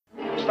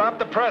Stop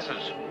the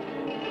presses.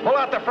 Pull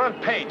out the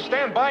front page.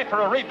 Stand by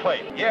for a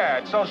replay. Yeah,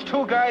 it's those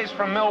two guys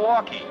from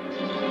Milwaukee.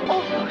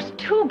 Oh, those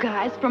two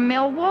guys from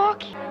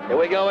Milwaukee. Here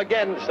we go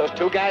again. It's those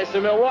two guys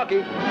from Milwaukee.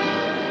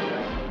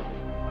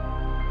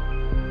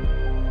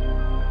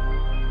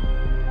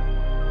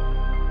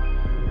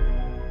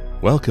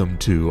 Welcome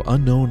to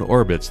Unknown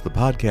Orbits, the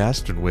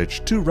podcast in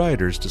which two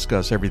writers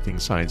discuss everything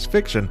science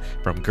fiction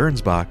from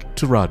Gernsback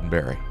to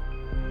Roddenberry.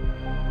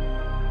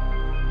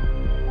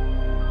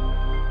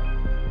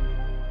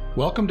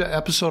 Welcome to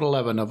episode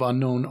 11 of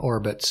Unknown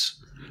Orbits,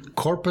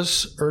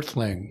 Corpus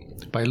Earthling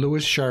by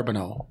Louis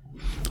Charbonneau.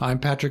 I'm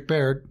Patrick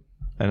Baird.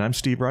 And I'm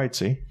Steve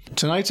Wrightsey.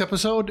 Tonight's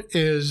episode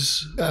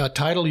is a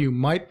title you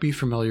might be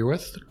familiar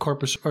with.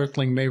 Corpus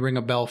Earthling may ring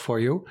a bell for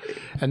you,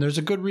 and there's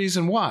a good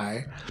reason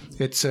why.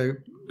 It's a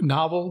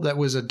novel that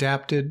was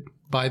adapted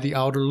by The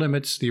Outer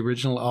Limits, the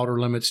original Outer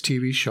Limits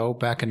TV show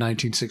back in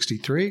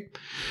 1963.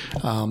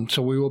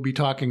 So we will be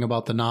talking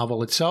about the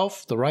novel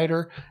itself, the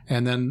writer,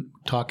 and then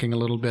talking a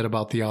little bit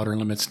about the Outer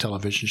Limits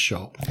television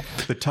show.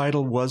 The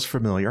title was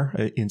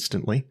familiar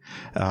instantly,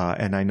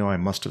 and I know I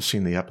must have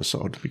seen the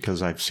episode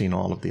because I've seen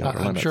all of the Outer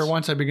Limits. I'm sure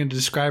once I begin to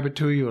describe it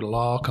to you, it'll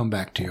all come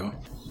back to you.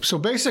 So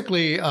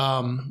basically,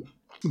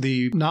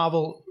 the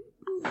novel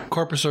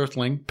Corpus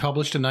Earthling,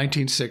 published in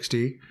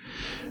 1960,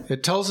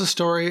 it tells the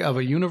story of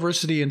a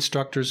university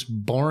instructor's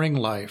boring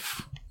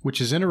life, which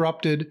is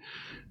interrupted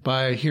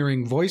by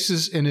hearing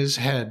voices in his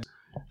head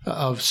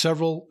of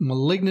several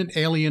malignant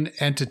alien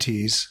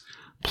entities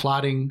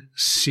plotting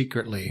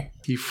secretly.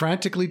 He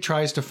frantically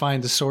tries to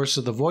find the source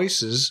of the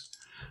voices,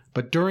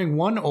 but during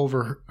one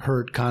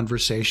overheard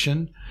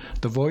conversation,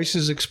 the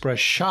voices express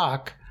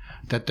shock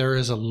that there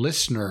is a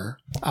listener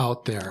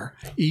out there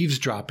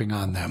eavesdropping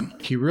on them.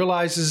 He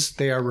realizes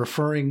they are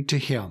referring to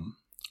him.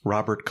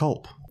 Robert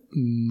Culp.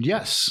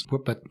 Yes,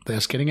 but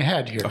that's getting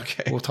ahead here.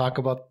 Okay. We'll talk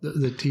about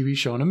the TV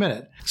show in a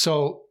minute.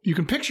 So you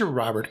can picture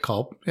Robert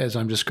Culp as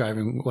I'm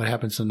describing what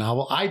happens in the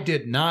novel. I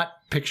did not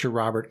picture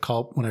Robert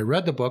Culp when I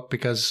read the book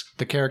because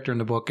the character in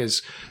the book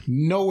is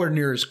nowhere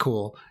near as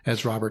cool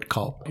as Robert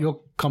Culp.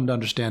 You'll come to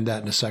understand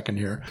that in a second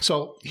here.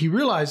 So he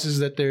realizes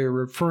that they're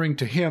referring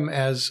to him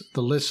as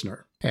the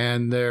listener.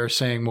 And they're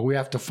saying, well, we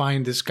have to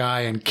find this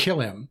guy and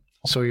kill him.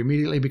 So he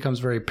immediately becomes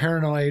very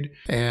paranoid.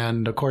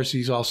 And of course,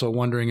 he's also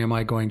wondering, am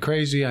I going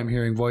crazy? I'm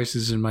hearing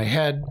voices in my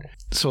head.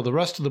 So the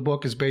rest of the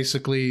book is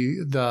basically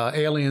the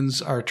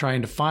aliens are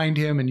trying to find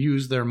him and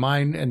use their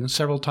mind. And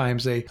several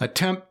times they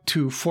attempt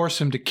to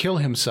force him to kill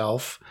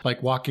himself,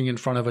 like walking in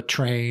front of a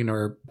train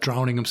or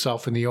drowning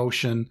himself in the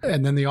ocean.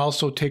 And then they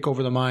also take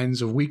over the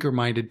minds of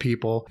weaker-minded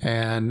people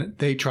and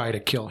they try to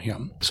kill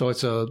him. So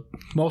it's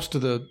most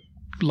of the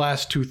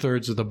last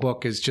two-thirds of the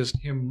book is just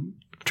him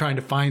trying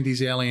to find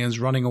these aliens,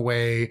 running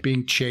away,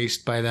 being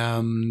chased by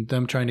them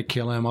trying to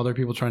kill him, other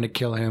people trying to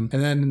kill him. And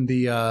then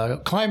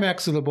the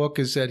climax of the book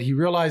is that he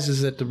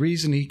realizes that the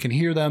reason he can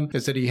hear them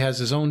is that he has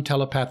his own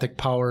telepathic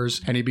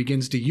powers, and he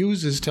begins to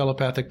use his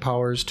telepathic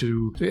powers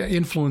to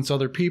influence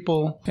other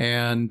people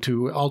and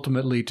to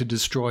ultimately to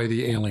destroy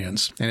the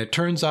aliens. And it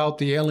turns out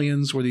the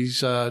aliens were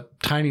these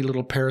tiny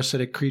little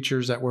parasitic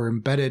creatures that were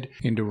embedded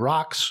into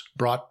rocks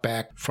brought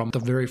back from the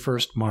very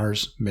first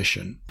Mars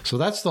mission. So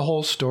that's the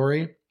whole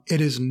story. It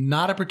is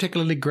not a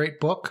particularly great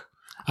book.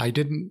 I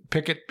didn't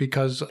pick it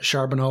because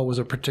Charbonneau was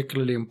a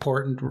particularly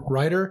important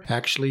writer.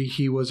 Actually,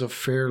 he was a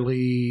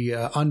fairly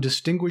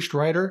undistinguished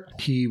writer.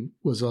 He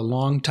was a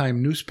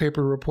longtime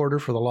newspaper reporter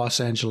for the Los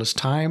Angeles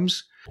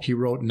Times. He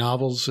wrote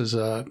novels as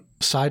a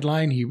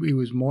sideline. He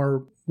was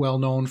more well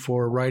known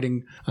for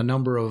writing a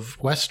number of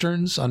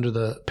westerns under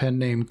the pen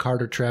name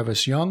Carter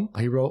Travis Young.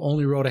 He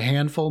only wrote a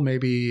handful,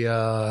 maybe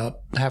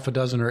half a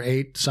dozen or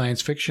 8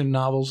 science fiction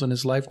novels in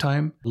his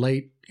lifetime.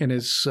 Late in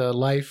his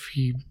life,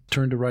 he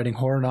turned to writing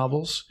horror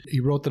novels. He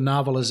wrote the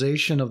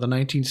novelization of the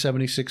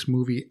 1976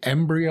 movie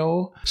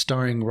Embryo,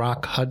 starring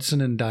Rock Hudson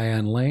and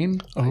Diane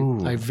Lane.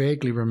 Oh. I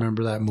vaguely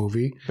remember that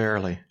movie.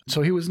 Barely.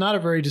 So he was not a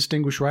very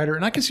distinguished writer,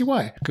 and I can see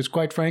why. Because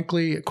quite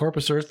frankly,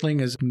 Corpus Earthling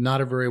is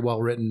not a very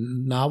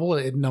well-written novel.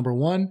 Number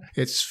one,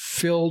 it's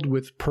filled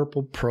with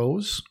purple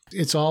prose.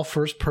 It's all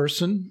first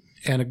person.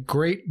 And a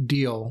great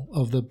deal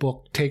of the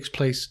book takes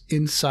place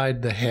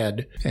inside the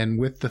head and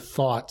with the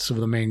thoughts of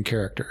the main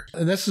character.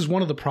 And this is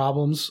one of the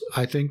problems,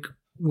 I think,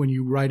 when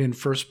you write in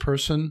first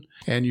person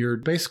and you're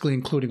basically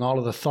including all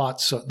of the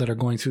thoughts that are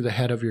going through the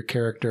head of your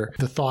character,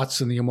 the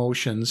thoughts and the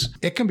emotions.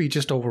 It can be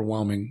just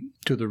overwhelming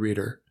to the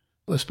reader,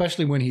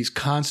 especially when he's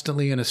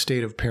constantly in a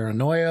state of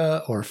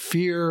paranoia or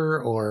fear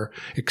or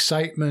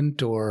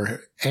excitement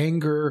or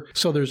anger.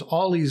 So there's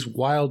all these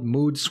wild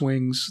mood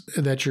swings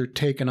that you're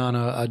taken on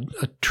a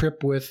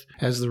trip with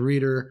as the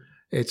reader.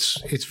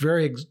 It's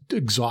very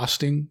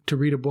exhausting to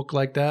read a book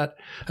like that,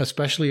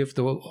 especially if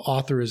the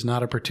author is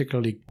not a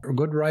particularly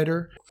good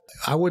writer.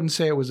 I wouldn't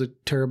say it was a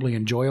terribly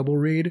enjoyable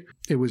read.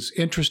 It was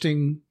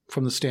interesting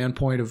from the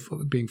standpoint of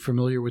being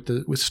familiar with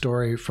the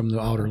story from the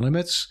Outer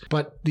Limits.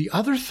 But the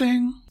other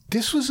thing,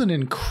 this was an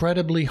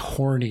incredibly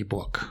horny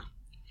book.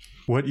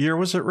 What year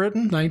was it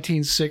written?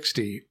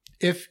 1960.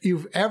 If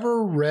you've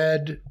ever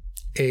read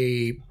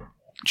a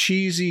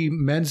cheesy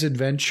men's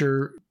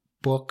adventure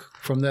book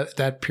from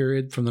that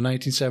period, from the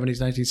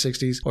 1970s,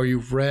 1960s, or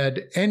you've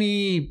read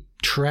any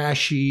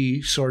trashy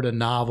sort of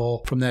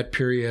novel from that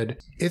period,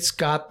 it's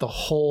got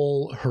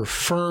her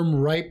firm,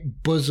 ripe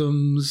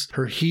bosoms,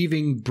 her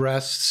heaving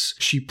breasts.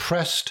 She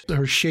pressed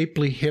her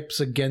shapely hips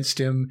against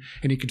him,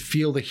 and he could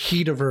feel the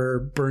heat of her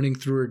burning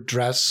through her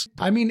dress.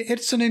 I mean,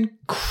 it's an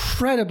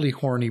incredibly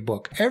horny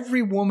book.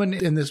 Every woman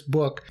in this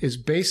book is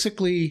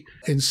basically,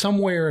 in some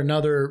way or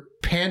another,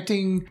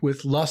 panting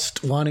with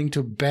lust, wanting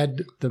to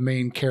bed the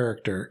main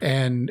character.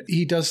 And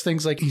he does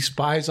things like he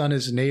spies on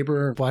his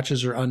neighbor,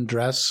 watches her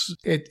undress.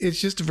 It's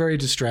just very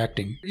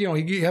distracting.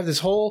 You have this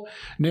whole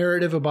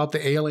narrative about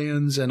the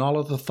aliens and all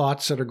of the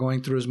thoughts that are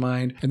going through his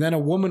mind. And then a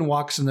woman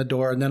walks in the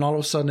door, and then all of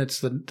a sudden it's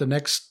the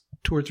next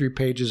 2 or 3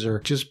 pages are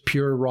just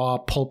pure, raw,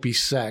 pulpy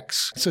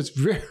sex. So it's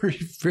very,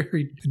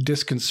 very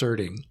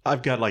disconcerting.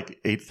 I've got like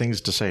 8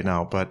 things to say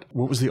now, but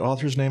what was the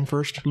author's name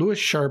first? Louis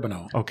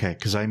Charbonneau. Okay,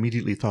 because I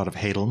immediately thought of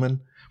Hadelman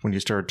when you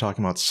started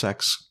talking about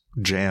sex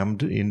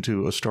jammed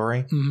into a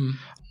story. Mm-hmm.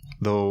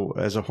 Though,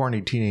 as a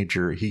horny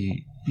teenager,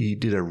 he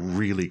did a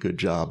really good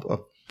job of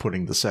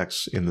putting the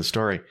sex in the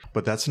story.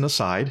 But that's an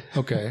aside.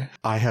 Okay.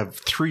 I have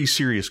 3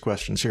 serious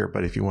questions here,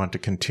 but if you want to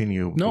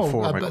continue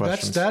before my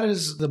questions. That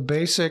is the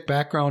basic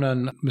background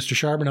on Mr.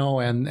 Charbonneau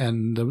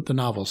and the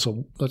novel.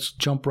 So let's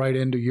jump right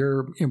into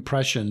your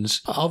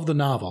impressions of the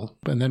novel,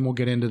 and then we'll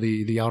get into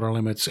the outer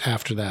limits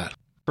after that.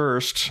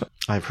 First,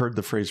 I've heard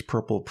the phrase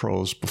purple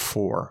prose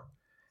before,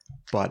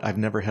 but I've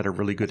never had a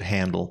really good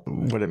handle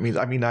what it means.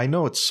 I mean, I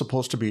know it's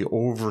supposed to be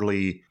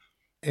overly...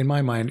 In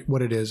my mind,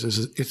 what it is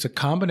it's a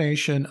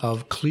combination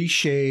of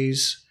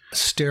cliches,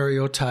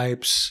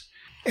 stereotypes,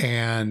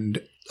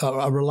 and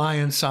a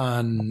reliance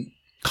on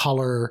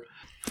color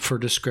for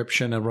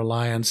description, a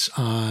reliance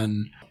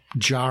on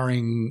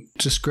jarring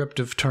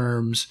descriptive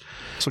terms.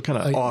 So kind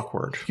of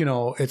awkward.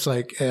 It's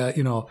like, he had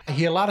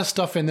a lot of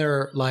stuff in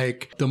there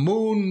like the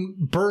moon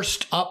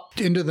burst up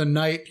into the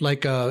night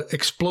like a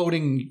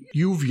exploding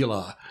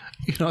uvula.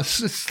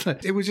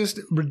 It was just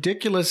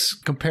ridiculous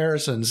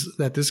comparisons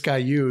that this guy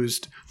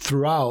used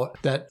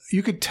throughout that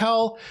you could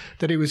tell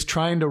that he was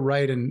trying to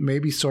write in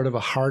maybe sort of a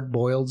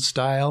hard-boiled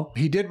style.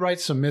 He did write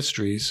some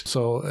mysteries,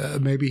 so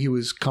maybe he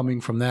was coming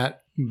from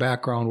that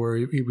background where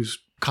he was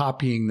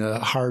copying the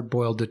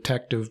hard-boiled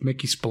detective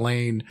Mickey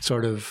Spillane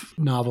sort of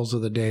novels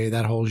of the day,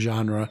 that whole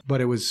genre. But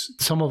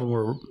some of them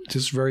were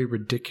just very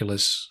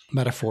ridiculous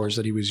metaphors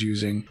that he was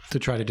using to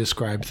try to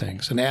describe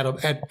things and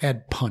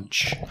add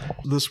punch.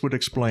 This would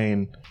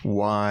explain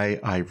why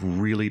I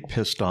really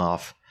pissed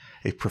off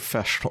a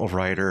professional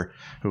writer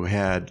who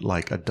had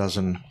like a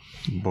dozen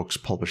books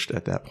published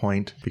at that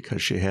point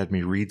because she had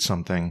me read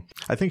something.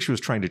 I think she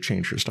was trying to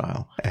change her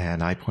style.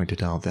 And I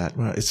pointed out that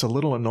it's a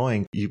little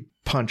annoying. You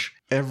punch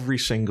every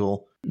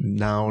single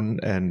noun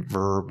and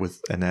verb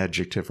with an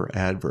adjective or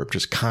adverb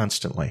just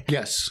constantly.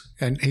 Yes.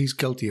 And he's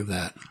guilty of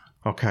that.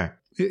 Okay.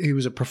 He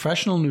was a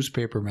professional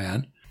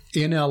newspaperman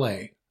in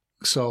L.A.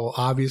 So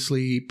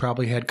obviously he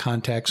probably had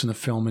contacts in the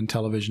film and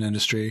television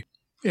industry.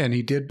 And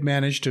he did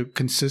manage to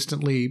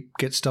consistently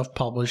get stuff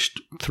published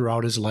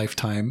throughout his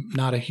lifetime,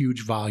 not a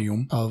huge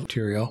volume of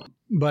material.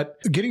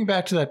 But getting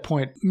back to that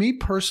point, me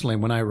personally,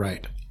 when I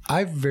write,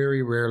 I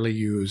very rarely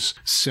use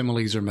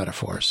similes or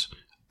metaphors.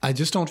 I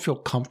just don't feel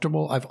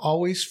comfortable. I've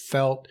always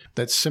felt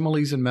that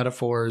similes and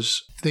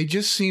metaphors, they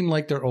just seem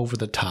like they're over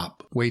the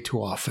top way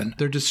too often.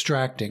 They're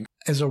distracting.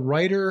 As a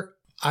writer,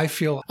 I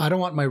feel I don't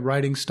want my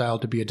writing style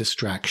to be a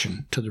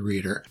distraction to the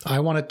reader. I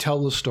want to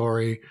tell the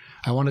story.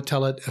 I want to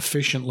tell it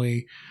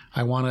efficiently.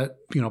 I want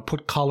to,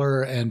 put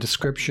color and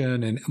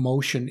description and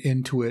emotion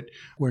into it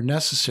where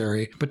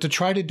necessary, but to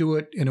try to do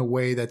it in a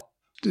way that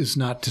is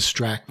not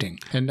distracting.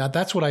 And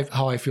that's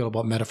how I feel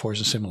about metaphors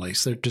and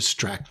similes. They're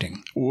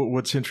distracting.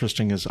 What's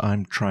interesting is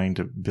I'm trying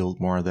to build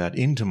more of that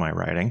into my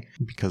writing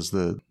because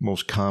the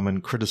most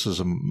common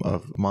criticism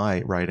of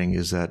my writing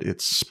is that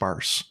it's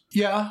sparse.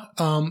 Yeah.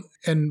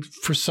 And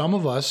for some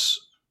of us,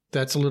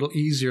 that's a little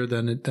easier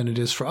than it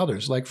is for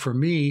others. Like for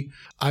me,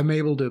 I'm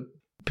able to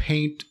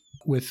paint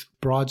with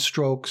broad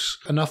strokes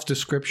enough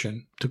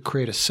description to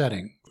create a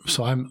setting.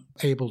 So I'm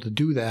able to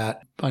do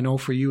that. I know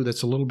for you,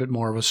 that's a little bit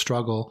more of a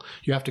struggle.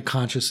 You have to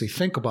consciously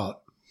think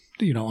about,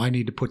 I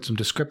need to put some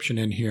description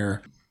in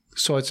here.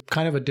 So it's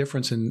kind of a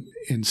difference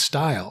in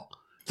style.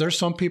 There's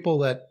some people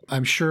that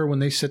I'm sure when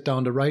they sit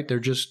down to write, they're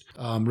just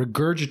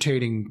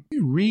regurgitating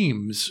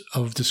reams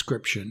of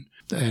description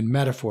and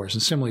metaphors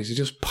and similes. They're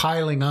just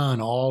piling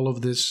on all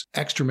of this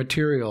extra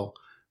material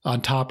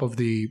on top of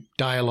the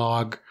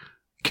dialogue,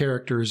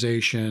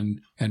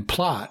 characterization, and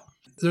plot.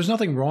 There's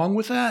nothing wrong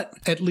with that,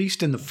 at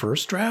least in the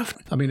first draft.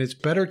 I mean, it's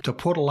better to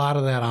put a lot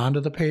of that onto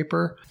the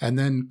paper and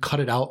then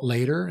cut it out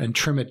later and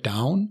trim it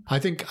down. I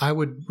think I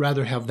would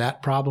rather have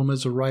that problem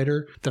as a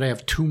writer, that I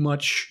have too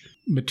much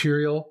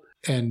material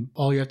and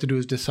all you have to do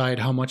is decide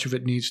how much of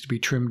it needs to be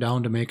trimmed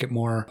down to make it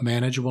more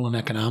manageable and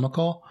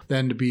economical,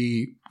 than to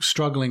be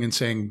struggling and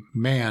saying,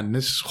 man,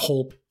 this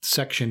whole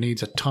section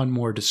needs a ton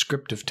more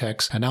descriptive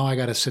text. And now I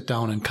got to sit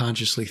down and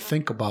consciously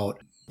think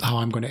about how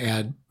I'm going to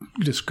add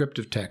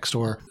descriptive text,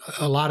 or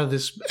a lot of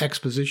this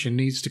exposition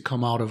needs to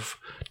come out of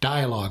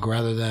dialogue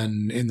rather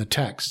than in the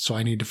text. So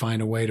I need to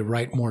find a way to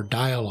write more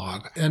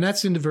dialogue. And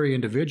that's very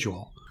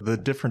individual. The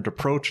different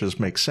approaches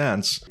make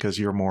sense because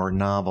you're more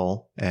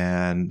novel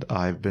and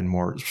I've been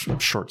more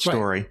short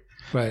story.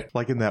 Right.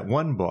 Like in that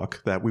one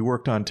book that we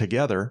worked on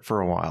together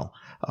for a while,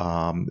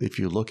 if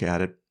you look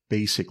at it,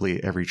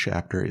 basically every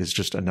chapter is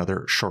just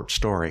another short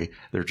story.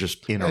 They're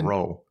just in a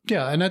row.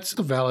 Yeah, and that's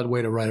a valid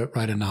way to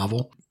write a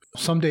novel.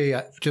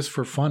 Someday, just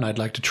for fun, I'd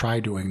like to try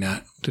doing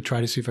that, to try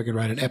to see if I could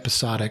write an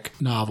episodic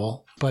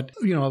novel. But,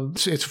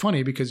 it's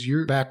funny because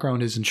your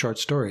background is in short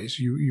stories.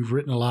 You've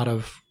written a lot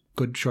of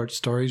good short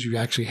stories. You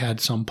actually had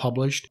some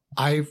published.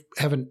 I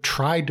haven't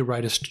tried to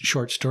write a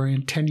short story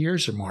in 10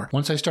 years or more.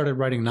 Once I started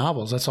writing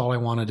novels, that's all I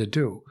wanted to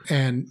do.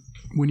 And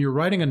when you're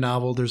writing a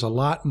novel, there's a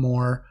lot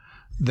more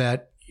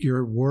that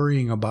you're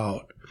worrying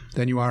about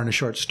than you are in a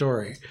short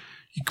story,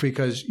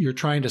 because you're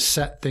trying to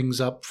set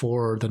things up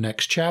for the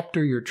next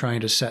chapter. You're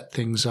trying to set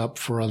things up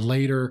for a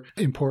later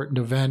important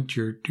event.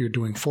 You're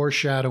doing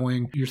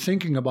foreshadowing. You're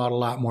thinking about a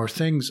lot more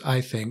things, I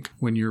think,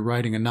 when you're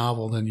writing a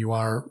novel than you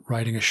are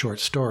writing a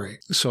short story.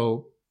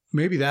 So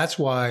maybe that's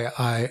why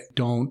I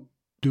don't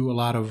do a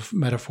lot of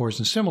metaphors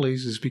and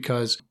similes, is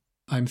because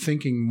I'm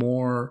thinking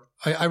more.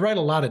 I write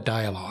a lot of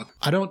dialogue.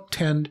 I don't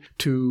tend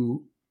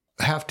to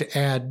have to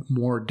add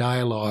more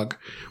dialogue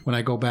when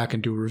I go back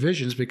and do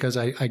revisions, because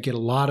I get a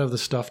lot of the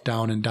stuff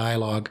down in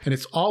dialogue. And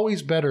it's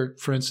always better,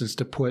 for instance,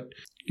 to put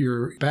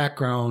your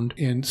background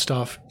in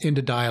stuff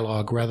into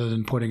dialogue rather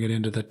than putting it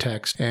into the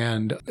text,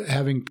 and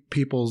having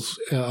people's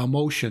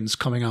emotions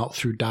coming out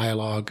through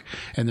dialogue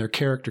and their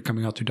character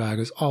coming out through dialogue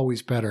is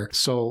always better.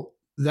 So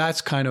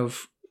that's kind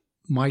of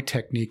my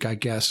technique, I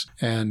guess.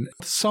 And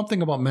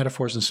something about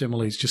metaphors and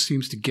similes just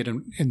seems to get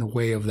in the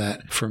way of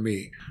that for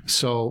me.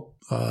 So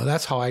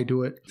that's how I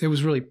do it. It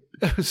was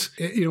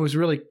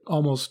really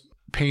almost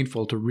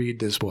painful to read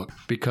this book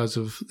because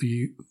of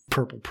the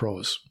purple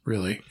prose,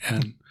 really.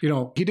 And,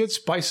 he did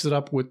spice it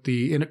up with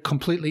the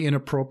completely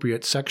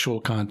inappropriate sexual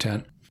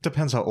content.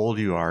 Depends how old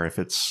you are. If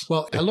it's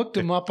I looked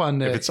him up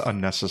on if it's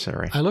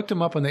unnecessary. I looked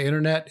him up on the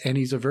internet, and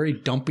he's a very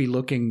dumpy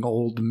looking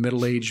old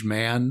middle-aged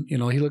man. He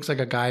looks like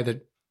a guy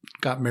that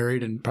got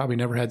married and probably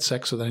never had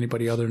sex with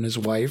anybody other than his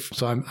wife.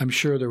 So I'm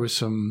sure there was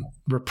some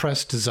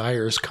repressed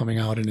desires coming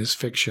out in his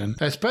fiction,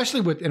 especially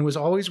and it was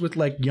always with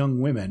like young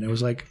women. It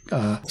was like,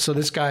 so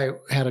this guy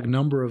had a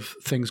number of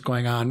things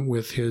going on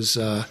with his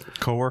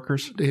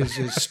coworkers,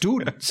 his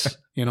students.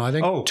 I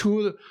think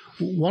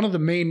one of the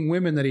main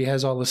women that he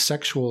has all the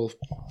sexual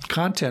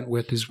content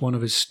with is one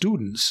of his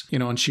students,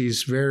 and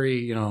she's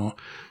very,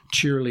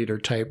 cheerleader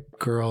type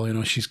girl.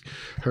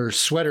 Her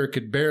sweater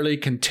could barely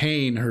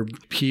contain her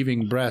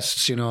heaving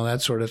breasts,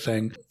 that sort of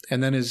thing.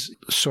 And then his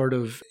sort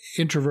of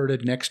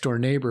introverted next door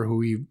neighbor, who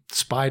he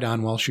spied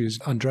on while she was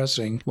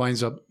undressing,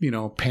 winds up,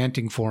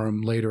 panting for him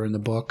later in the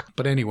book.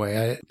 But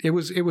anyway, it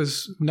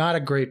was not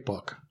a great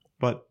book.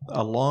 But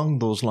along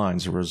those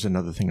lines, there was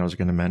another thing I was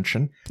going to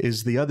mention,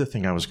 is the other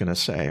thing I was going to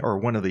say, or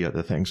one of the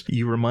other things.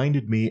 You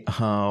reminded me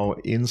how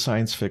in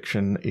science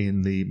fiction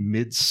in the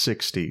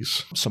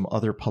mid-'60s, some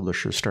other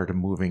publishers started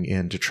moving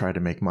in to try to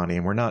make money.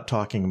 And we're not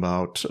talking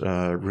about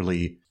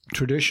really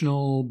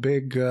traditional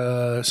big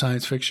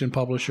science fiction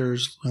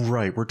publishers.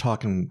 Right. We're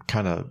talking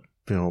kind of,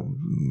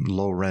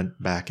 low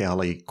rent, back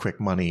alley,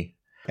 quick money.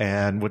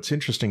 And what's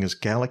interesting is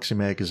Galaxy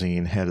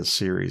Magazine had a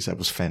series that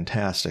was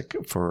fantastic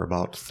for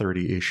about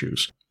 30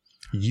 issues.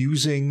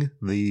 Using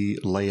the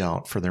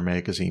layout for their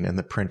magazine and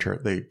the printer,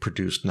 they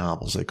produced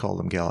novels. They called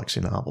them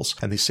Galaxy novels.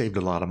 And they saved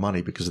a lot of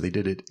money because they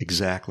did it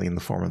exactly in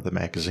the form of the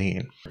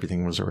magazine.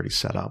 Everything was already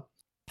set up.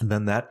 And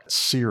then that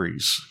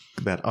series,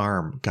 that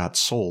arm, got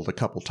sold a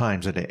couple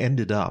times, and it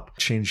ended up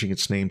changing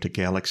its name to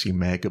Galaxy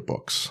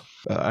Megabooks.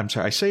 I'm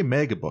sorry, I say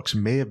Megabooks,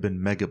 may have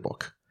been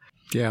Megabook.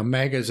 Yeah,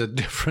 MAGA is a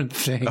different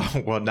thing.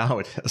 Oh, well, now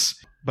it is.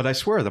 But I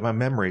swear that my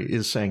memory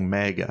is saying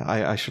MAGA.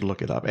 I should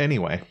look it up.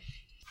 Anyway,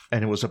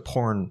 and it was a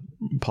porn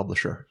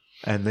publisher.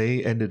 And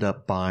they ended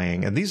up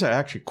buying, and these are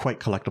actually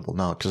quite collectible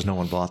now because no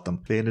one bought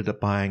them. They ended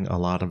up buying a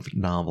lot of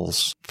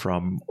novels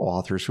from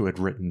authors who had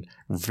written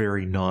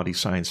very naughty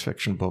science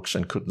fiction books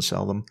and couldn't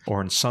sell them.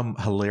 Or in some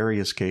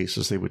hilarious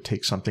cases, they would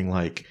take something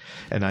like,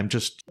 and I'm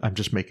just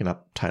making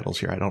up titles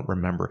here, I don't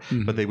remember,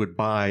 but they would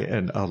buy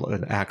an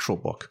actual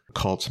book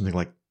called something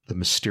like The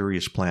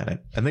Mysterious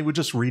Planet, and they would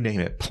just rename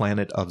it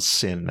Planet of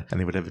Sin, and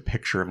they would have a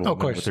picture of a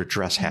woman with their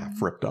dress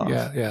half ripped off.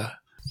 Yeah.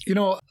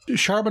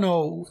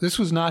 Charbonneau, this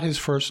was not his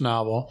first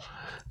novel.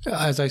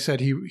 As I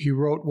said, he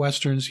wrote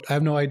Westerns. I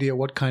have no idea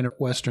what kind of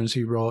Westerns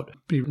he wrote.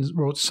 He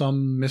wrote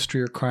some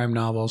mystery or crime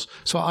novels.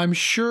 So I'm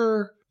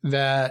sure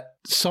that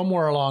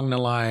somewhere along the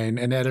line,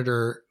 an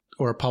editor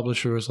or a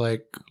publisher was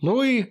like,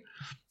 Louis,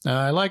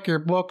 I like your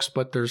books,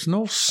 but there's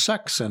no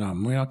sex in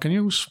them. Can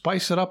you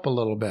spice it up a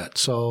little bit?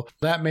 So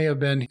that may have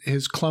been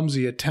his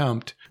clumsy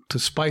attempt to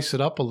spice it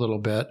up a little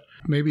bit.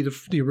 Maybe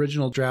the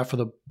original draft of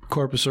the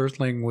Corpus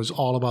Earthling was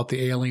all about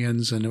the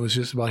aliens, and it was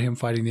just about him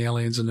fighting the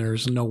aliens, and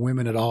there's no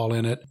women at all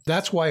in it.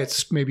 That's why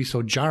it's maybe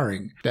so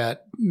jarring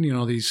that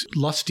these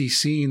lusty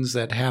scenes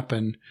that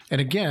happen.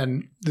 And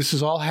again, this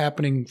is all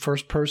happening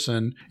first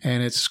person,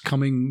 and it's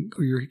coming,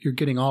 you're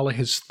getting all of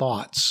his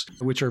thoughts,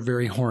 which are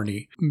very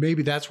horny.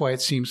 Maybe that's why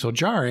it seems so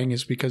jarring,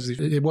 is because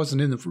it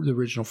wasn't in the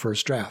original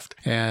first draft.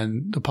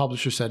 And the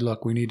publisher said,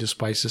 look, we need to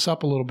spice this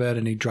up a little bit,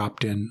 and he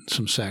dropped in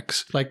some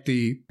sex. Like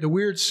the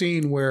weird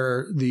scene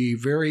where the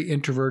very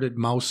introverted,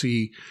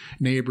 mousy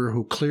neighbor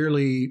who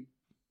clearly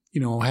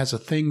has a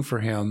thing for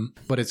him,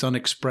 but it's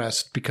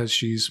unexpressed because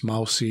she's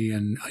mousy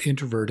and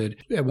introverted.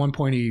 At one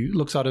point, he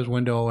looks out his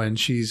window and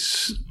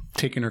she's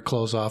taking her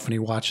clothes off, and he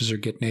watches her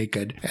get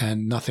naked,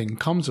 and nothing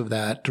comes of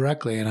that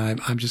directly. And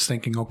I'm just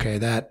thinking, okay,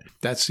 that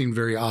seemed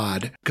very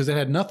odd, because it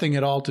had nothing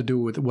at all to do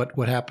with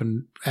what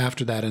happened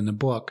after that in the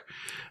book.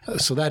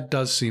 So that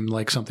does seem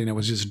like something that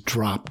was just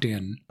dropped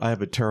in. I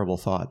have a terrible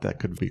thought that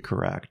could be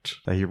correct.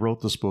 He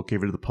wrote this book,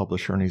 gave it to the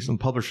publisher, and the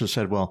publisher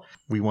said, well,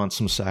 we want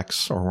some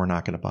sex or we're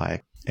not going to buy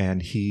it.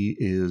 And he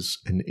is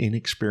an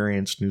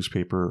inexperienced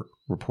newspaper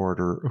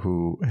reporter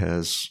who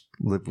has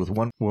lived with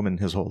one woman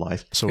his whole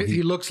life. So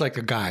he looks like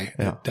a guy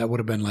that would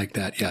have been like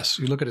that. Yes.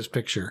 You look at his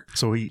picture.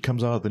 So he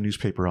comes out of the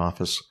newspaper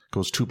office,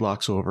 goes 2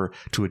 blocks over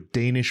to a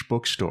Danish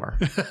bookstore,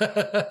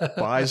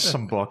 buys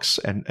some books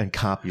and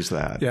copies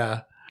that.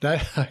 Yeah.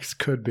 That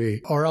could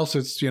be. Or else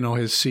it's,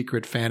 his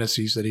secret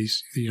fantasies that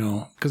he's,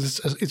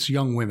 because it's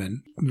young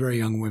women, very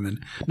young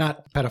women.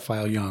 Not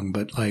pedophile young,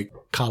 but like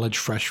college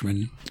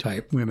freshman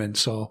type women.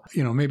 So,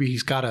 maybe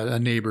he's got a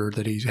neighbor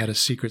that he's had a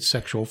secret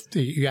sexual,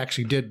 he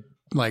actually did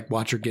like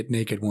watch her get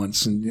naked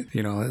once, and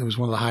it was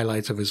one of the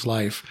highlights of his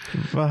life.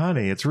 Well,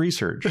 honey, it's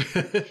research.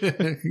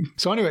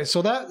 So anyway,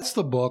 so that's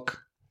the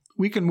book.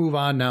 We can move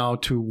on now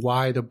to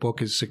why the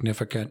book is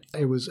significant.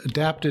 It was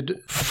adapted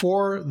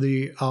for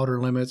The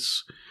Outer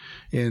Limits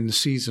in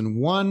season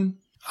 1.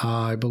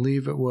 I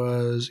believe it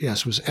was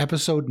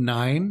episode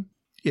 9.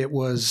 It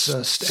was,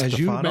 as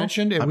you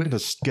mentioned, I'm going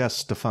to guess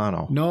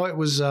Stefano. No, it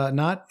was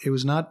not. It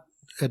was not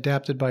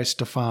adapted by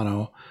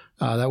Stefano.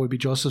 That would be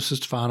Joseph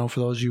Stefano,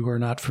 for those of you who are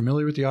not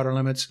familiar with The Outer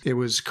Limits. It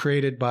was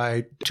created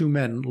by 2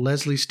 men,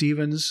 Leslie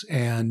Stevens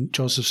and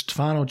Joseph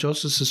Stefano.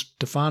 Joseph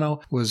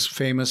Stefano was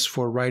famous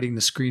for writing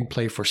the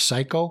screenplay for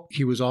Psycho.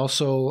 He was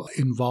also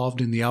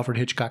involved in the Alfred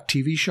Hitchcock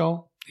TV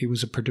show. He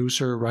was a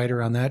producer,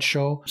 writer on that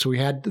show. So he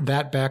had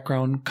that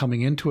background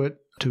coming into it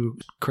to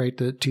create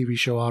the TV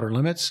show Outer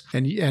Limits.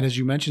 And as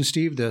you mentioned,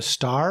 Steve, the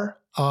star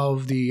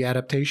of the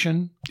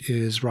adaptation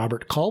is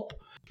Robert Culp.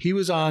 He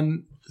was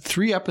on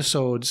 3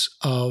 episodes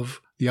of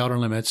The Outer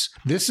Limits.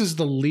 This is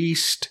the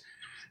least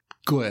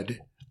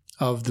good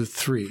of the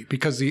 3,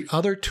 because the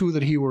other 2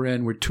 that he were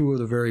in were 2 of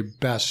the very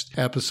best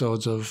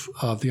episodes of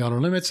The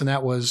Outer Limits, and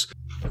that was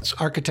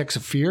Architects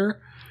of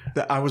Fear.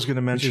 I was going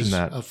to mention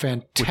that. A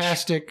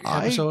fantastic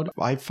episode.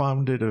 I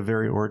found it a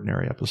very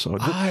ordinary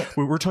episode.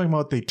 We're talking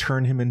about they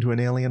turn him into an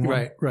alien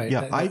one? Right.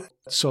 Yeah.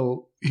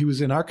 So he was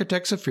in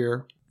Architects of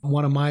Fear,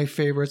 one of my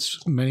favorites.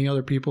 Many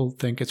other people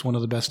think it's one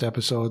of the best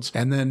episodes.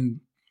 And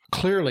then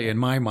clearly, in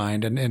my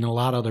mind, and in a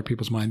lot of other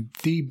people's mind,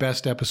 the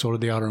best episode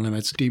of The Outer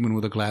Limits, Demon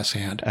with a Glass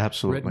Hand.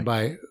 Absolutely. Written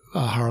by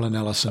Harlan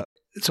Ellison.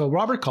 So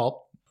Robert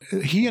Culp,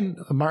 he and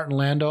Martin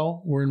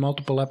Landau were in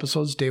multiple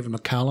episodes. David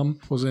McCallum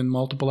was in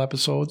multiple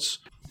episodes.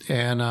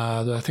 And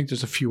I think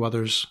there's a few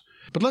others.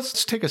 But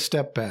let's take a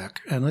step back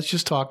and let's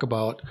just talk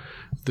about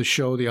the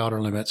show, The Outer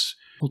Limits.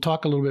 We'll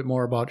talk a little bit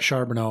more about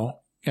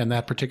Charbonneau and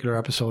that particular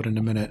episode in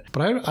a minute.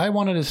 But I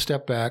wanted to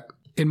step back.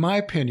 In my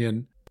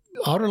opinion,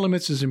 Outer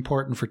Limits is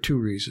important for 2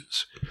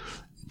 reasons.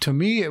 To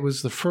me, it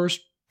was the first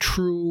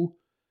true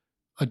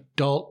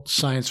adult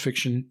science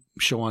fiction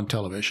show on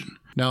television.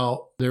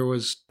 Now, there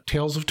was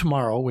Tales of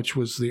Tomorrow, which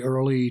was the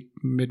early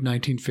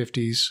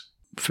mid-1950s,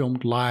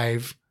 filmed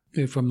live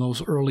from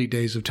those early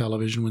days of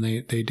television when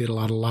they did a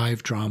lot of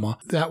live drama.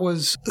 That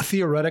was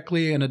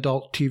theoretically an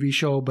adult TV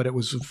show, but it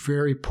was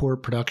very poor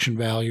production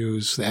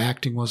values. The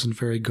acting wasn't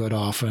very good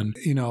often.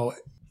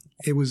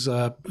 It was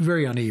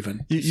very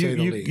uneven, to say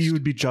the least. You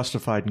would be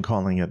justified in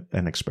calling it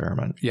an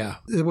experiment. Yeah.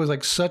 It was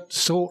like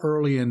so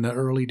early in the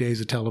early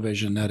days of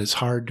television that it's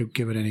hard to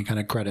give it any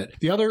kind of credit.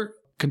 The other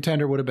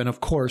contender would have been,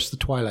 of course, The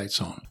Twilight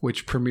Zone,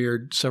 which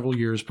premiered several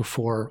years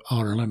before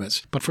Outer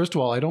Limits. But first of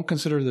all, I don't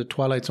consider The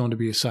Twilight Zone to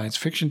be a science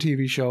fiction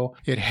TV show.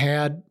 It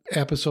had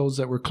episodes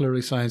that were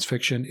clearly science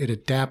fiction. It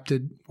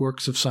adapted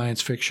works of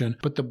science fiction.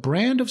 But the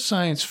brand of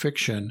science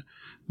fiction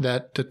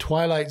that The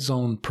Twilight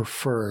Zone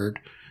preferred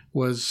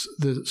was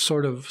the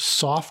sort of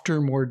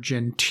softer, more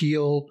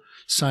genteel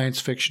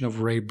science fiction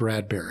of Ray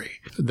Bradbury.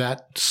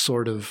 That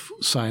sort of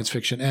science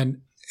fiction.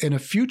 And in a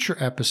future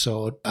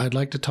episode, I'd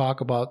like to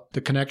talk about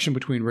the connection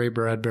between Ray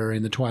Bradbury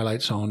and The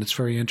Twilight Zone. It's a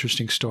very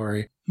interesting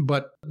story.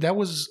 But that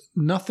was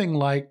nothing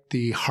like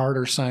the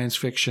harder science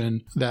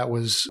fiction that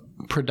was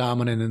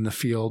predominant in the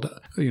field.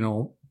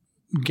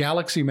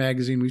 Galaxy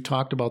Magazine, we've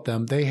talked about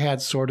them. They had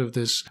sort of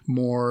this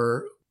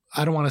more,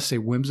 I don't want to say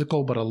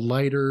whimsical, but a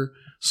lighter,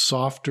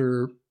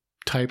 softer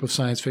type of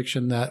science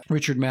fiction that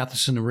Richard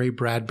Matheson and Ray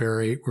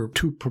Bradbury were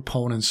two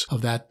proponents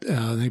of that.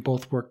 They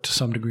both worked to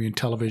some degree in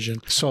television.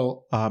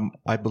 So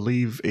I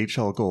believe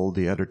H.L. Gold,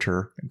 the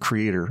editor and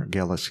creator of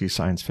Galaxy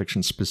Science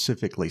Fiction,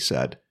 specifically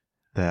said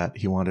that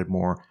he wanted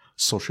more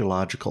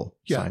sociological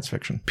science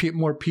fiction.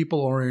 More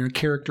people-oriented,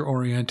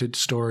 character-oriented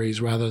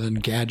stories rather than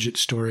gadget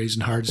stories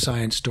and hard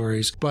science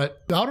stories.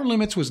 But The Outer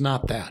Limits was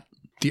not that.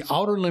 The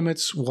Outer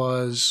Limits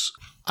was,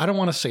 I don't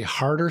want to say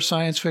harder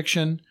science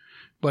fiction,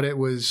 but it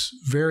was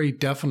very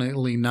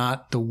definitely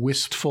not the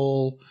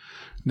wistful,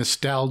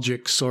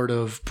 nostalgic sort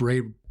of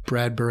Ray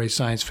Bradbury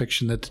science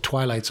fiction that the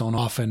Twilight Zone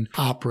often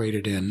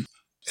operated in.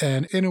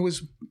 And it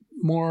was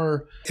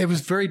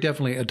very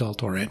definitely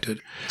adult-oriented.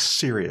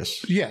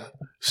 Serious. Yeah,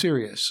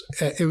 serious.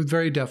 It was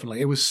very definitely.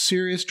 It was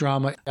serious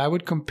drama. I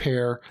would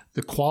compare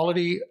the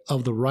quality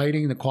of the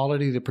writing, the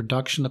quality of the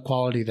production, the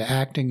quality of the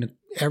acting,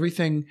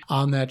 everything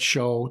on that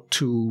show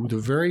to the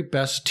very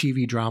best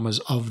TV dramas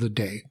of the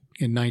day.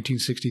 In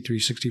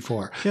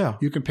 1963-64. Yeah.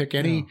 You can pick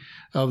any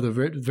of the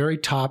very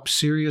top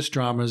serious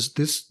dramas.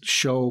 This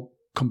show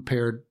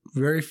compared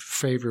very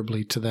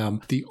favorably to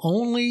them. The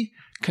only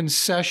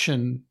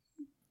concession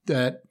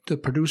that the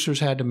producers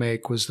had to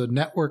make was the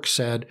network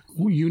said,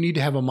 you need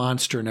to have a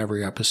monster in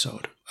every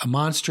episode. A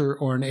monster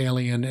or an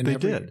alien in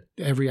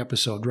every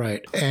episode,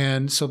 right.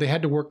 And so they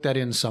had to work that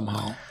in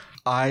somehow.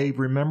 I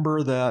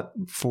remember that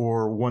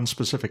for one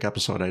specific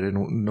episode, I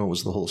didn't know it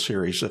was the whole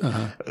series,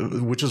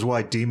 which is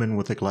why Demon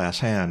with a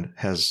Glass Hand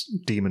has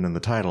demon in the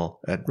title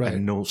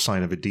and no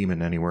sign of a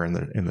demon anywhere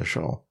in the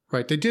show.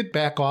 Right. They did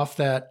back off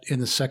that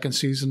in the second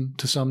season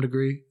to some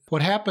degree.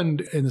 What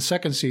happened in the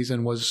second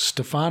season was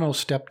Stefano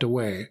stepped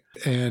away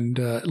and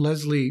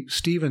Leslie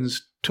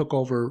Stevens took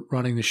over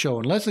running the show.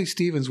 And Leslie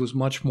Stevens was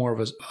much more of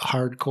a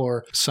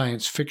hardcore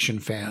science fiction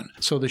fan.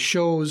 So the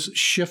shows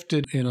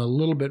shifted in a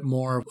little bit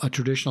more of a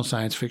traditional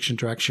science fiction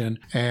direction.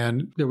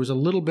 And there was a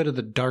little bit of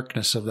the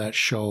darkness of that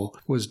show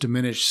was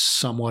diminished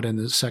somewhat in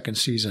the second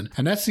season.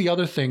 And that's the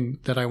other thing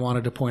that I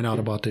wanted to point out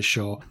about this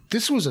show.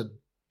 This was a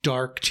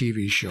dark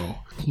TV show.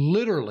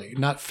 Literally,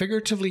 not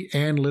figuratively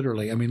and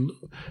literally. I mean,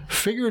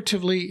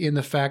 figuratively in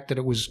the fact that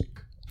it was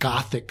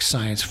Gothic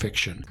science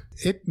fiction.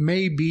 It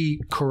may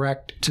be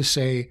correct to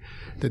say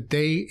that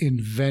they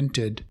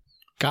invented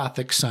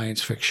Gothic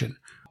science fiction.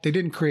 They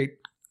didn't create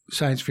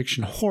science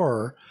fiction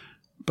horror,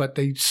 but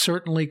they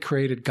certainly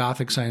created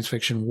Gothic science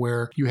fiction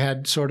where you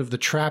had sort of the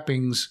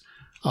trappings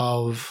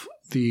of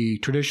the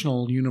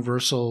traditional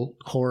Universal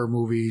horror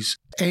movies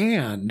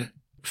and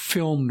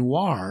film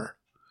noir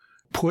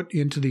put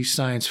into these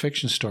science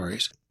fiction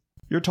stories.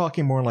 You're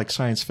talking more like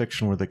science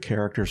fiction where the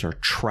characters are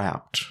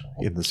trapped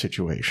in the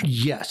situation.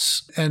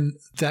 Yes. And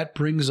that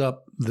brings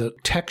up the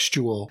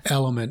textual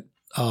element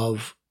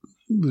of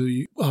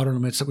the Outer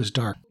Limits that was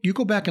dark. You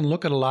go back and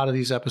look at a lot of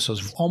these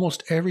episodes,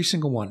 almost every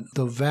single one,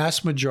 the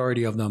vast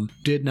majority of them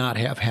did not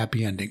have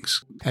happy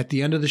endings. At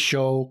the end of the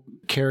show,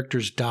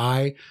 characters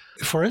die.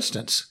 For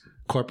instance,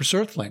 Corpus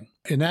Earthling.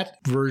 In that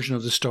version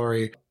of the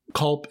story,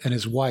 Culp and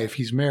his wife,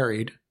 he's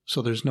married,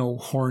 so there's no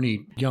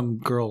horny young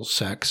girl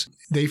sex.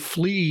 They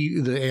flee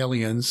the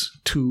aliens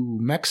to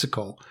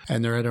Mexico,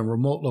 and they're at a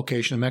remote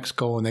location in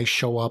Mexico, and they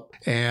show up,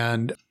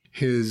 and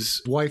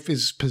his wife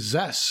is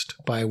possessed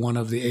by one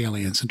of the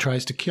aliens and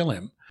tries to kill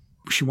him.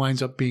 She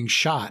winds up being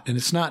shot, and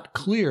it's not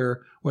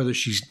clear whether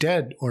she's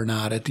dead or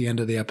not at the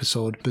end of the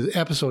episode. The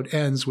episode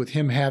ends with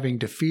him having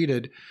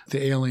defeated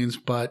the aliens,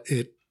 but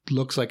it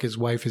looks like his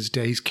wife is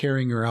dead. He's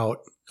carrying her out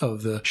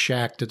of the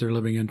shack that they're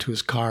living in to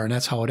his car, and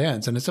that's how it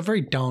ends. And it's a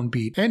very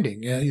downbeat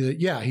ending.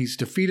 Yeah, he's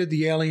defeated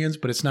the aliens,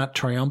 but it's not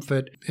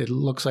triumphant. It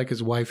looks like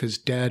his wife is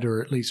dead,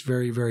 or at least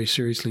very, very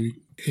seriously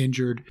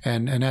injured,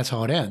 and that's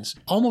how it ends.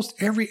 Almost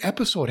every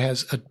episode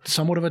has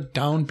somewhat of a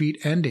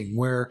downbeat ending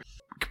where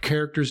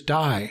characters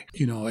die.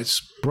 You know,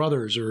 it's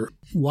brothers or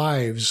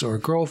wives or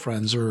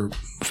girlfriends or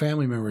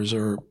family members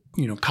or,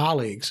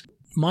 colleagues.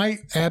 My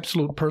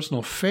absolute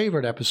personal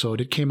favorite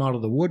episode, it came out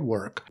of the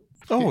woodwork.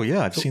 Oh,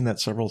 yeah. I've seen that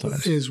several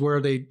times. Is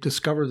where they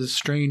discover this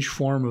strange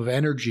form of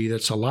energy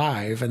that's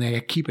alive, and they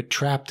keep it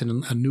trapped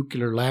in a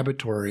nuclear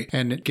laboratory,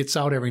 and it gets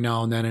out every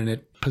now and then, and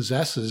it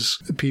possesses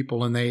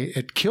people, and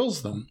it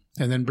kills them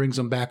and then brings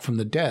them back from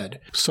the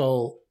dead.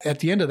 So at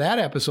the end of that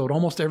episode,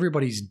 almost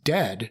everybody's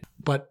dead,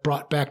 but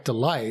brought back to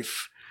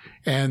life,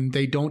 and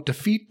they don't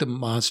defeat the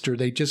monster.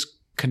 They just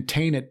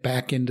contain it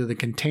back into the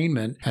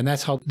containment, and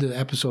that's how the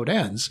episode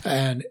ends.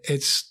 And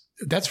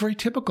that's very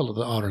typical of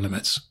the Outer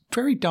Limits.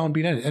 Very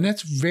downbeat ending. And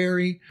that's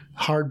very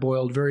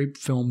hard-boiled, very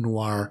film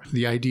noir.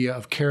 The idea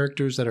of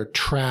characters that are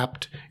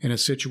trapped in a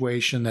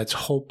situation that's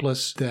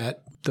hopeless,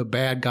 that the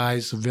bad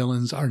guys, the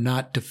villains, are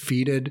not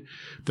defeated.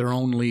 They're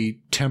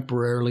only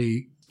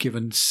temporarily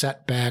given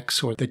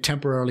setbacks, or they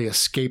temporarily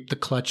escape the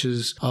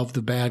clutches of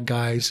the bad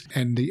guys.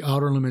 And the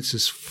Outer Limits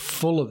is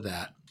full of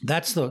that.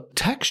 That's the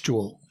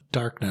textual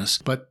darkness.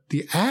 But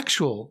the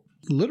actual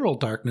literal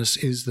darkness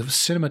is the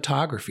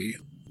cinematography.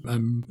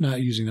 I'm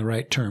not using the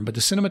right term, but the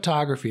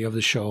cinematography of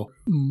the show.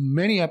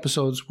 Many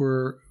episodes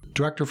were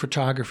director of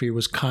photography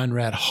was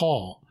Conrad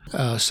Hall,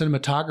 a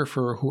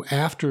cinematographer who,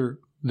 after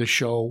the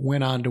show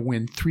went on to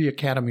win 3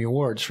 Academy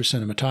Awards for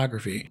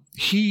cinematography.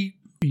 He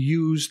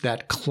used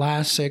that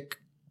classic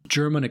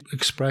German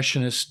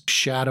expressionist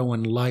shadow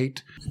and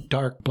light,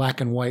 dark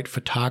black and white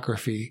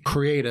photography,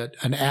 create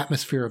an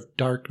atmosphere of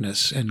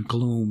darkness and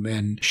gloom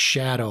and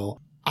shadow.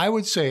 I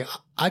would say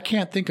I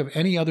can't think of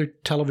any other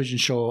television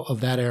show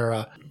of that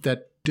era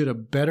that did a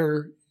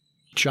better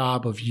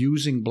job of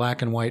using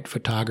black and white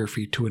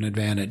photography to an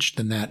advantage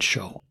than that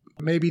show.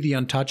 Maybe The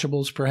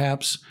Untouchables,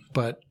 perhaps,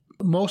 but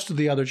most of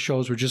the other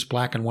shows were just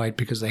black and white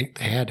because they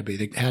had to be.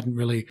 They hadn't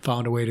really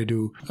found a way to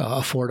do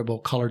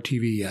affordable color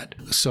TV yet.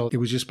 So it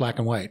was just black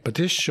and white. But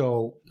this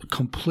show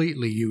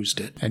completely used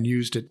it and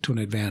used it to an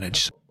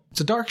advantage.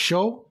 It's a dark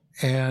show,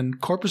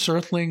 and Corpus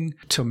Earthling,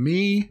 to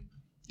me,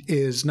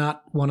 is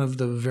not one of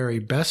the very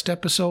best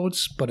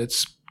episodes, but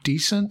it's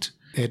decent.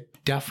 It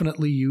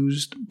definitely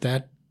used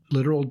that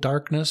literal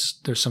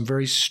darkness. There's some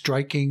very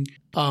striking.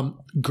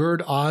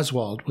 Gerd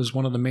Oswald was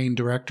one of the main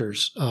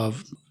directors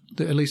of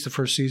at least the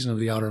first season of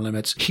The Outer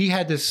Limits. He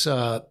had this,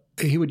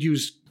 he would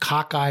use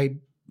cockeyed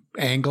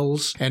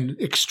angles and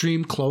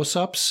extreme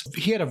close-ups.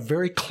 He had a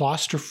very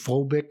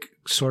claustrophobic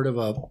sort of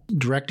a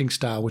directing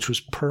style, which was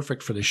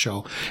perfect for the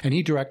show. And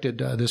he directed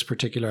this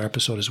particular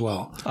episode as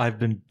well. I've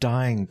been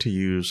dying to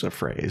use a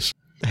phrase,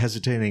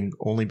 hesitating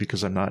only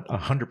because I'm not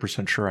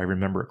 100% sure I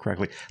remember it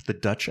correctly. The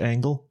Dutch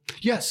angle?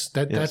 Yes,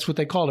 that's what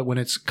they called it when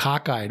it's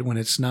cockeyed, when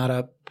it's not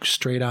a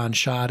straight-on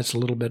shot. It's a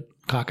little bit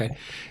cockeyed.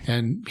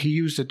 And he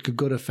used it to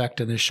good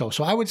effect in this show.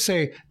 So I would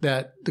say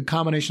that the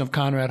combination of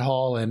Conrad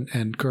Hall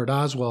and Gerd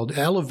Oswald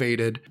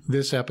elevated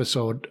this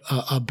episode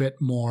a bit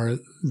more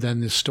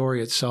than the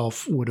story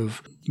itself would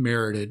have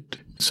merited.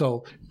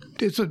 So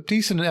it's a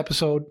decent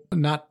episode,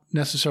 not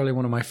necessarily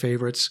one of my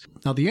favorites.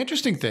 Now, the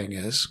interesting thing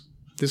is,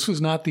 this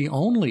was not the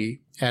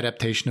only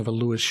adaptation of a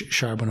Louis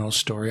Charbonneau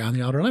story on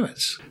The Outer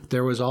Limits.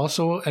 There was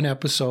also an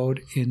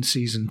episode in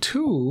season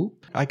 2.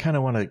 I kind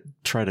of want to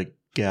try to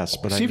guess,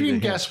 but see if you can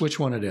guess which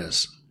one it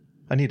is.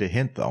 I need a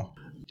hint, though.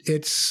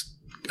 It's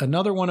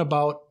another one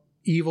about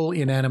evil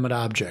inanimate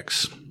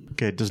objects.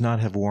 Okay, it does not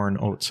have Warren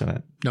Oates in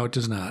it. No, it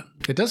does not.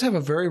 It does have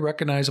a very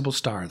recognizable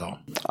star, though.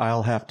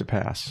 I'll have to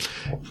pass.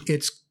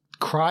 It's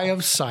Cry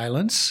of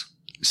Silence.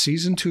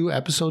 Season 2,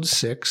 episode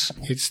 6.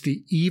 It's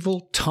the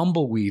Evil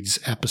Tumbleweeds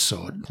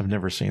episode. I've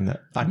never seen that.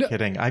 I'm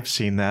kidding. I've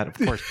seen that.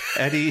 Of course.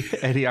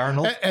 Eddie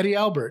Arnold? Eddie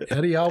Albert.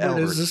 Eddie Albert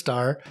is the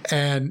star.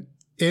 And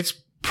it's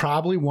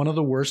probably one of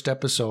the worst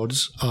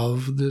episodes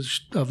of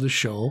the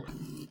show.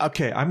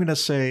 Okay, I'm going to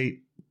say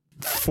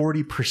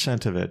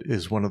 40% of it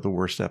is one of the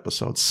worst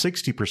episodes.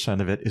 60%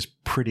 of it is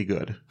pretty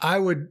good. I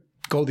would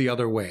go the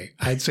other way.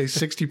 I'd say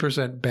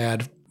 60%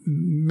 bad,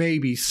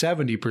 maybe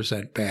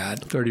 70%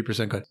 bad,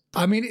 30% good.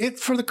 I mean,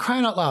 for the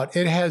crying out loud,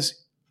 it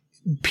has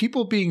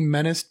people being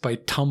menaced by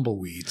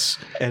tumbleweeds.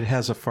 It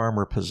has a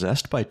farmer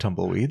possessed by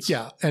tumbleweeds.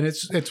 Yeah, and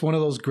it's one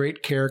of those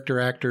great character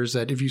actors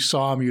that if you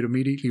saw him, you'd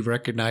immediately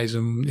recognize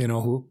him,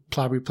 who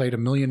probably played a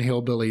million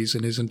hillbillies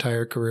in his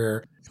entire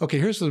career. Okay,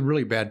 here's the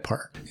really bad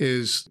part,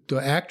 is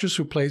the actress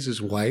who plays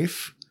his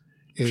wife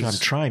is... I'm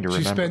trying to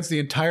remember. She spends the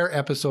entire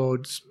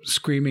episode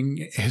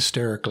screaming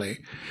hysterically,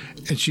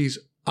 and she's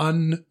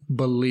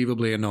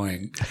unbelievably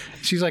annoying.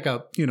 She's like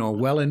a,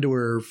 well into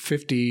her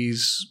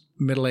 50s,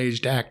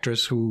 middle-aged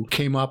actress who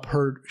came up.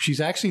 She's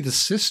actually the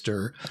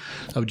sister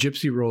of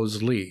Gypsy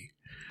Rose Lee,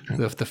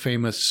 the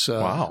famous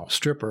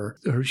stripper.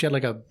 She had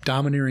like a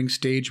domineering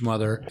stage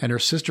mother, and her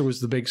sister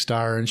was the big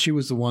star, and she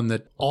was the one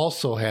that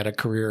also had a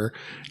career,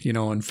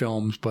 in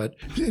films, but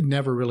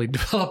never really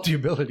developed the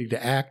ability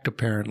to act,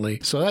 apparently.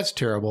 So that's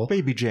terrible.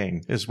 Baby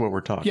Jane is what we're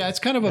talking. Yeah, it's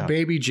kind of a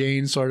Baby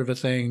Jane sort of a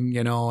thing,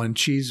 and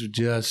she's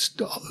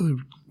just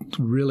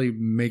really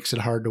makes it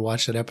hard to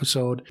watch that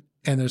episode.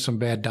 And there's some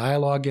bad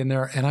dialogue in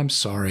there. And I'm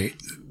sorry,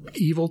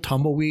 evil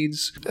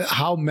tumbleweeds.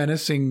 How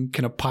menacing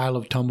can a pile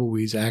of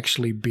tumbleweeds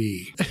actually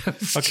be?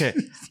 Okay.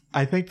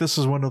 I think this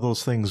is one of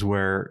those things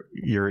where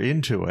you're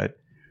into it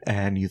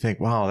and you think,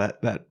 wow,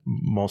 that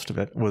most of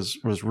it was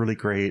really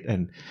great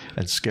and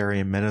scary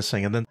and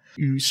menacing. And then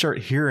you start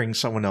hearing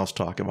someone else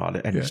talk about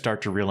it and you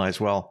start to realize,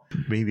 well,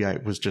 maybe I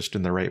was just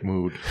in the right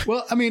mood.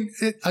 Well, I mean,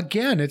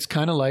 it's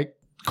kind of like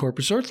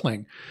Corpus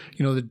Earthling,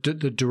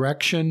 the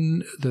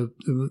direction, the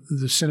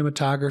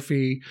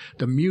cinematography,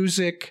 the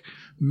music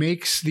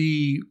makes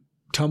the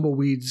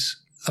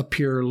tumbleweeds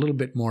appear a little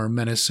bit more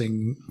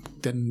menacing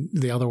than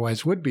they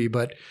otherwise would be.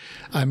 But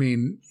I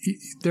mean,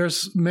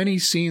 there's many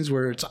scenes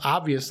where it's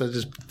obvious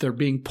that they're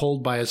being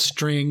pulled by a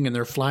string and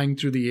they're flying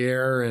through the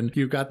air, and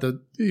you've got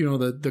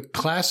the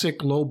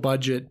classic low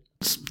budget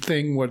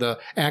thing where the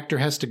actor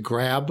has to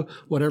grab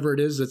whatever it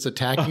is that's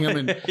attacking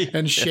him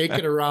and shake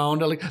it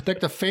around. Like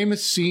the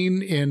famous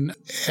scene in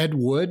Ed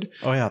Wood.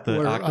 Oh, yeah. The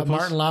where octopus.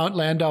 Martin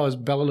Landau as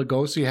Bela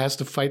Lugosi has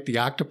to fight the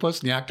octopus,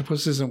 and the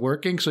octopus isn't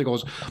working. So he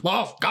goes,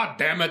 well, God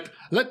damn it.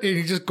 And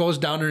he just goes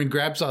down there and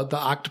grabs the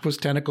octopus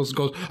tentacles and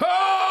goes,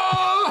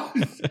 ah!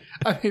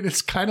 I mean,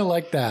 it's kind of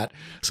like that.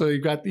 So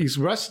you've got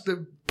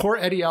poor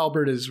Eddie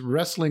Albert is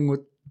wrestling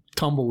with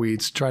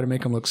tumbleweeds, try to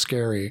make them look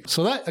scary.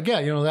 So that,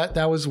 again,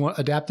 that was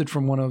adapted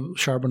from one of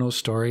Charbonneau's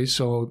stories.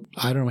 So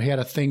I don't know, he had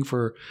a thing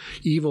for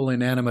evil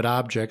inanimate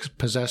objects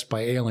possessed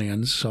by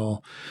aliens.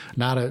 So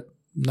not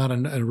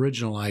an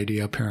original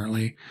idea,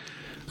 apparently.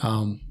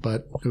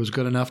 But it was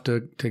good enough to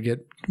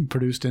get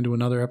produced into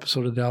another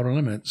episode of The Outer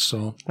Limits.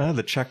 So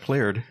the check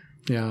cleared.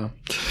 Yeah.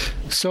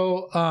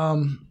 So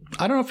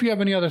I don't know if you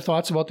have any other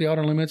thoughts about The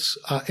Outer Limits.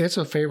 It's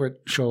a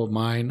favorite show of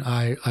mine.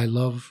 I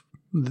love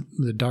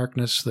the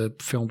darkness, the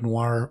film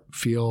noir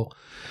feel,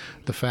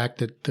 the fact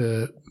that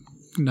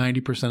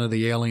 90% of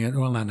the alien,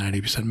 well, not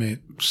 90%, maybe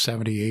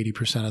 70,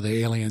 80% of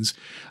the aliens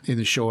in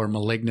the show are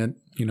malignant.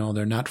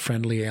 They're not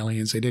friendly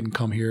aliens. They didn't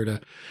come here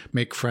to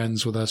make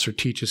friends with us or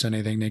teach us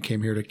anything. They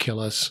came here to kill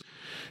us.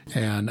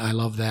 And I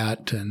love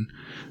that. And,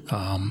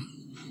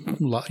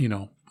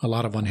 a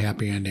lot of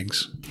unhappy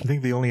endings. I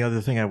think the only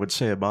other thing I would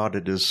say about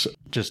it is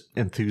just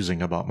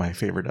enthusing about my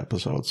favorite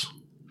episodes.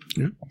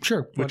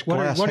 Sure.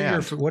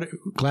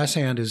 Glass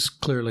Hand is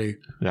clearly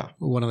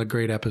one of the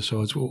great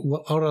episodes.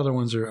 What other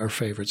ones are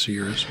favorites of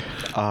yours?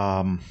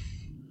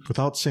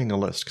 Without seeing a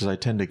list, because I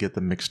tend to get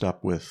them mixed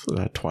up with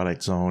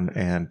Twilight Zone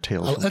and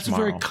Tales from Tomorrow.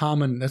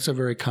 That's a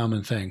very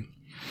common thing.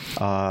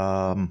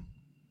 The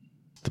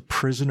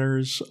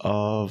prisoners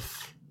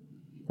of,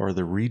 or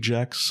the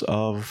rejects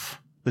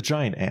of the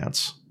giant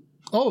ants.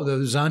 Oh, the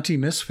Zanti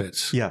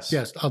Misfits. Yes.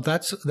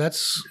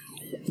 That's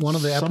one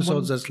of the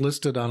episodes that's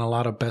listed on a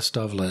lot of best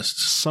of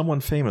lists. Someone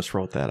famous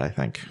wrote that, I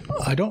think.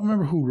 I don't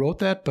remember who wrote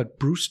that, but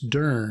Bruce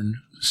Dern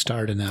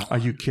starred in that one.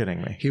 Are you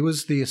kidding me? He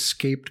was the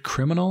escaped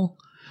criminal,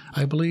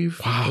 I believe.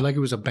 Wow. Like he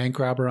was a bank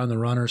robber on the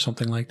run or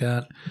something like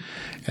that.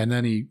 But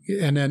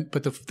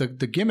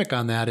the gimmick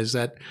on that is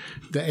that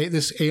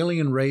this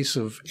alien race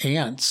of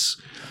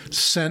ants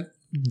sent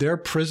their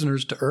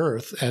prisoners to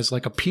Earth as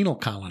like a penal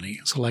colony.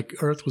 So like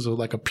Earth was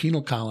like a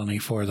penal colony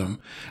for them.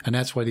 And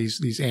that's why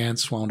these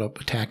ants wound up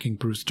attacking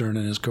Bruce Dern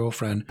and his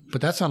girlfriend.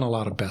 But that's on a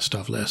lot of best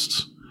of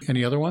lists.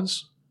 Any other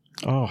ones?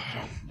 Oh,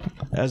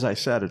 as I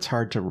said, it's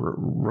hard to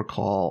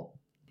recall.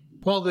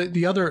 Well,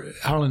 the other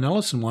Harlan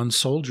Ellison one,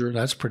 Soldier,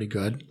 that's pretty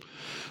good.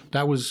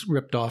 That was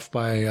ripped off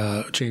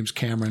by James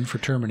Cameron for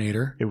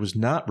Terminator. It was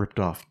not ripped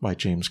off by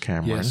James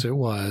Cameron. Yes, it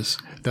was.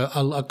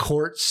 A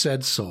court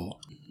said so.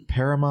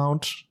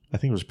 Paramount, I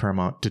think it was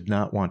Paramount, did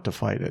not want to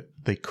fight it.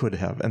 They could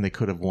have, and they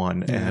could have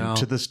won. And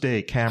to this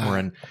day,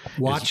 Cameron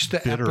watch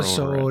the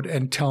episode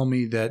and tell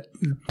me that.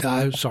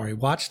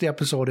 Watch the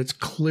episode. It's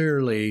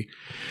clearly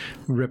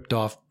ripped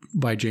off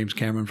by James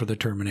Cameron for the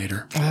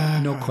Terminator.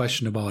 No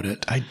question about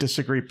it. I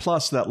disagree.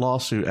 Plus, that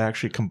lawsuit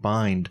actually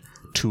combined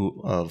two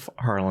of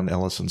Harlan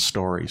Ellison's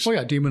stories. Oh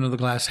yeah, Demon of the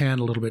Glass Hand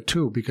a little bit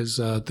too, because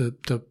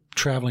the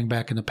traveling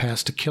back in the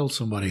past to kill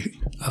somebody,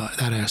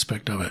 that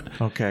aspect of it.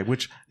 Okay,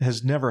 which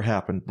has never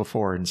happened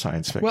before in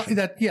science fiction. Well,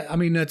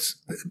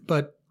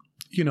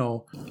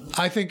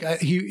 I think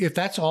if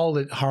that's all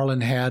that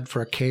Harlan had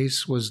for a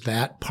case was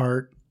that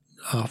part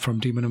from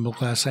Demon of the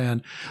Glass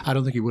Hand, I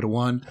don't think he would have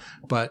won.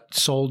 But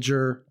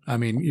Soldier, I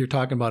mean, you're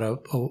talking about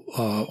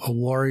a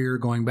warrior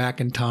going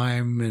back in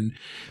time and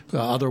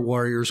other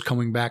warriors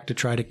coming back to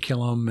try to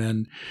kill him,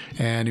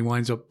 and he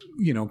winds up,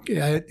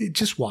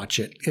 just watch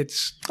it.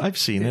 I've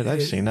seen it.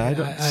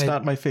 It's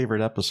not my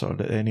favorite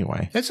episode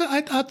anyway.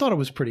 I thought it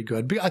was pretty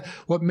good.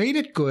 What made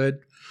it good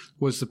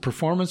was the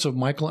performance of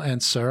Michael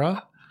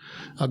Ansara,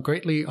 a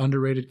greatly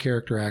underrated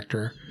character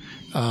actor,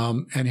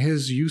 and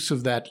his use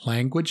of that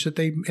language that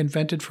they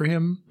invented for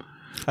him.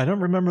 I don't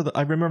remember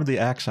I remember the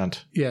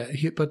accent. Yeah,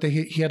 he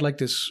had like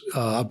this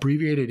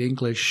abbreviated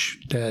English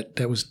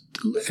that was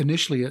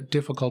initially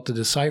difficult to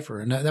decipher,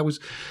 and that was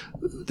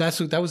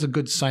a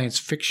good science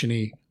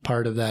fiction-y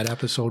part of that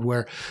episode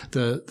where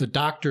the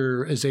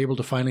doctor is able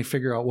to finally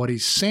figure out what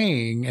he's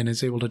saying and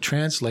is able to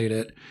translate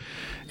it.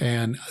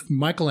 And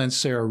Michael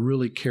Ansara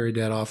really carried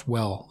that off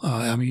well.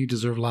 He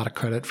deserved a lot of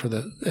credit for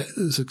the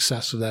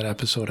success of that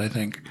episode, I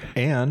think.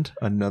 And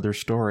another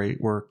story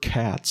where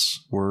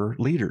cats were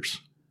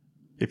leaders.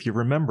 If you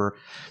remember,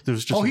 there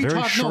was just a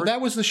very short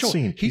that was the show.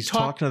 Scene. He's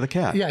talking to the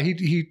cat. Yeah,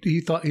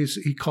 he thought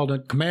he called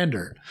it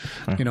commander,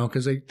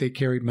 because they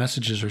carried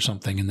messages or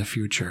something in the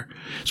future.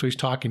 So he's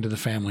talking to the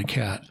family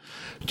cat.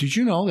 Did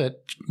you know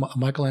that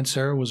Michael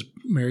Ansara was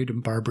married to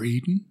Barbara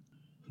Eden?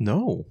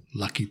 No.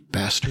 Lucky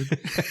bastard.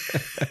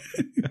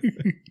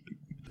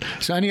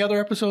 So any other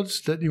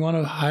episodes that you want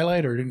to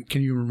highlight, or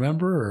can you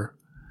remember? Or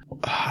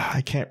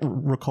I can't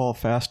recall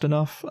fast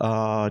enough.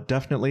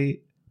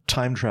 Definitely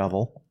time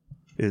travel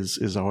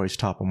is always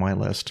top of my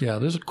list. Yeah,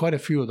 there's quite a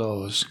few of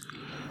those.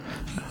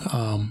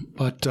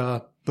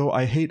 Though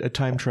I hate a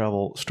time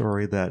travel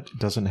story that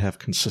doesn't have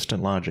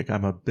consistent logic.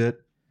 I'm a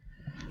bit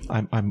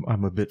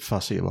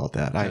fussy about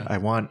that. Yeah. I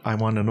want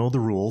to know the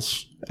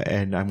rules,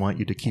 and I want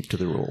you to keep to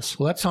the rules.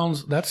 Well, that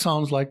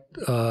sounds like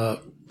a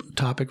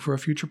topic for a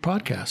future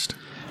podcast.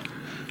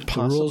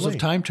 Possibly. The rules of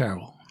time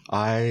travel.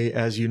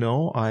 As you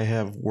know, I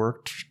have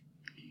worked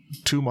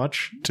too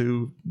much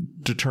to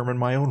determine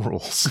my own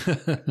rules.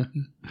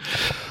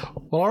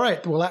 Well, all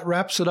right. Well, that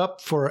wraps it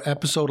up for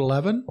episode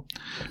 11.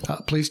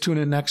 Please tune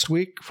in next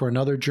week for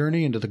another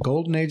journey into the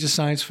golden age of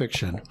science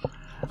fiction.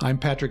 I'm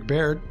Patrick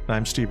Baird.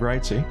 I'm Steve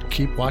Wrightsey.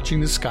 Keep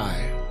watching the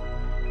sky.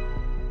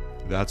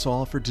 That's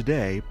all for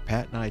today.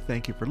 Pat and I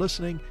thank you for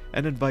listening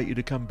and invite you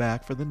to come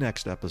back for the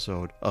next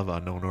episode of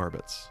Unknown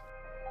Orbits.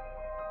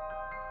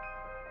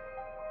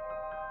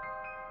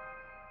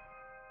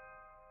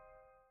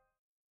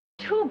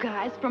 Two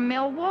guys from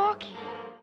Milwaukee.